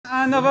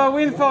Another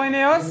win for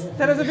Ineos.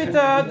 Tell us a bit,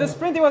 the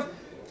sprint was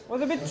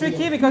a bit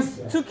tricky because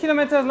 2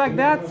 kilometers like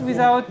that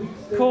without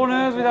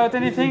corners, without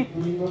anything.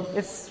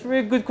 It's a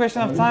really good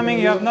question of timing.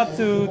 You have not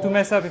to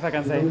mess up, if I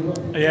can say.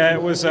 Yeah,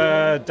 it was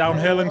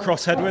downhill and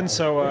cross headwind,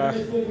 so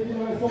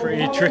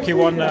pretty tricky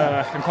one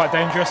and quite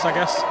dangerous, I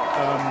guess.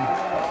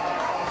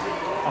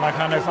 And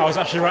I was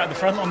actually right at the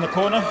front on the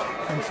corner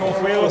in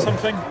fourth wheel or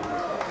something,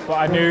 but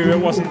I knew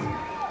it wasn't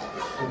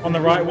on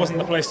the right, wasn't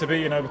the place to be,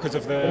 you know, because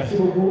of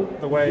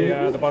the way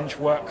the bunch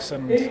works.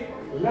 And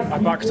I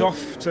backed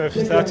off to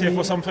 30th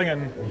or something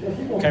and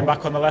came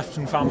back on the left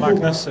and found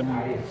Magnus, and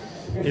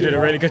he did a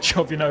really good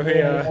job. You know,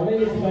 he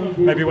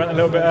maybe went a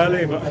little bit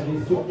early, but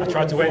I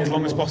tried to wait as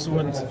long as possible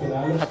and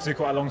had to do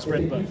quite a long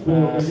sprint, but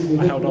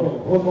I held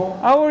on.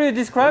 How would you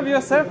describe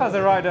yourself as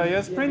a rider? You're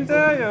a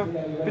sprinter, you're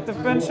a bit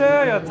of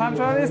puncher, you're a time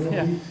trialist,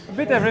 yeah, a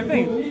bit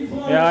everything.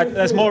 Yeah,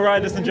 there's more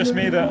riders than just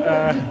me that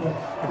are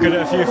good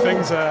at a few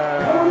things,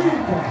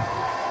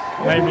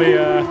 namely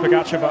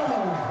Pogacar, but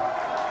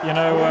you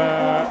know,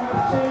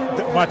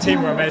 my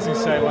team were amazing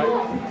today. Like,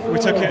 we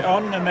took it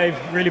on and they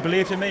really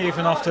believed in me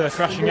even after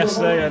crashing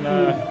yesterday, and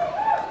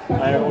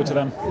I owe it all to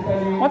them.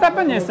 What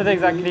happened yesterday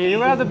exactly? You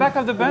were at the back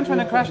of the bunch when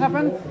the crash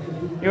happened?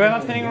 You were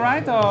not feeling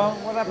right, or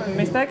what happened?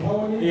 Mistake?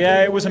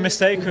 Yeah, it was a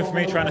mistake of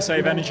me trying to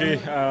save energy.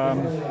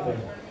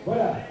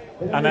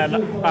 And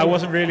then I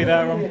wasn't really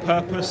there on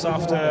purpose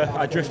after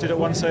I drifted at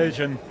one stage,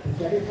 and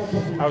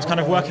I was kind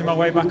of working my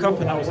way back up,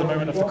 and that was the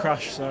moment of the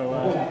crash. So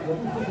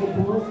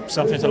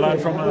something to learn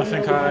from, and I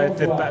think I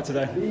did better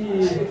today.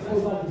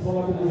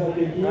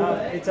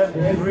 It's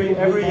every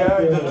year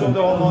in the Tour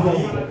de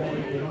Romandie,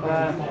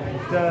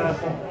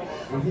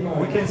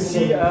 we can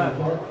see I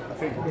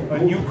think a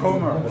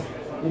newcomer.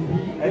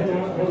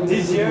 And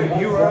this year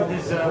you are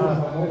this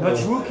not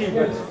rookie,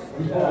 but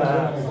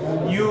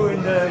new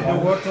in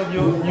the World Tour,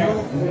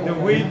 new the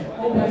win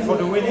for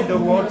the win in the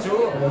World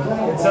Tour.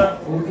 It's a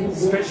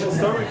special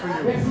story for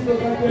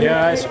you.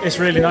 Yeah, it's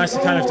really nice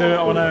to kind of do it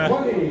on a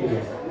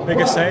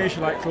bigger stage.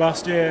 Like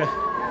last year,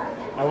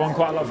 I won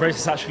quite a lot of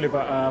races actually,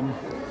 but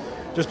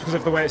just because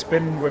of the way it's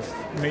been with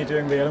me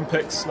doing the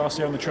Olympics last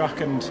year on the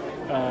track, and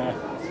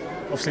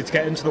obviously to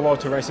get into the World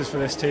Tour races for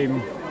this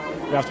team,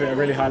 you have to be at a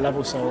really high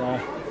level. So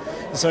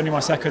it's only my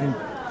second.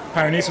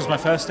 Paris was my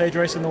first stage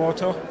race in the World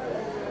Tour,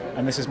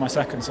 and this is my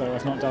second, so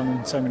I've not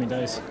done so many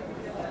days.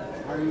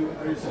 Are you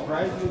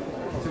surprised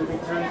to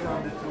return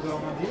on the Tour de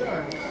Romandie?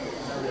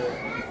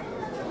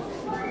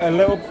 A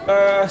little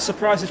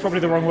surprise is probably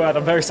the wrong word.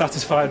 I'm very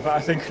satisfied, but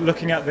I think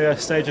looking at the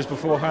stages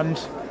beforehand,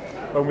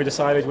 when we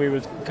decided we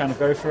would kind of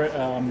go for it,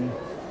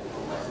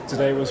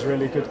 today was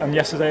really good, and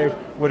yesterday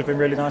would have been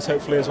really nice,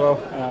 hopefully as well,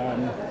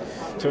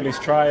 to at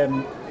least try.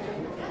 And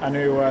I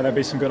knew there'd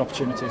be some good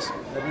opportunities.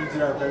 That means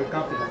you are very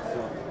confident.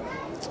 So.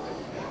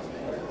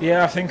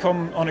 Yeah, I think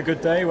on a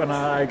good day when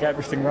I get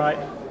everything right,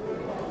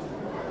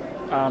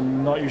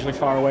 I'm not usually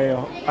far away,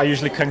 or I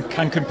usually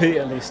can compete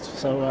at least.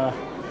 So I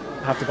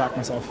have to back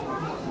myself.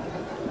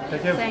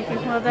 Thank you. Thank you.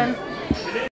 Well done.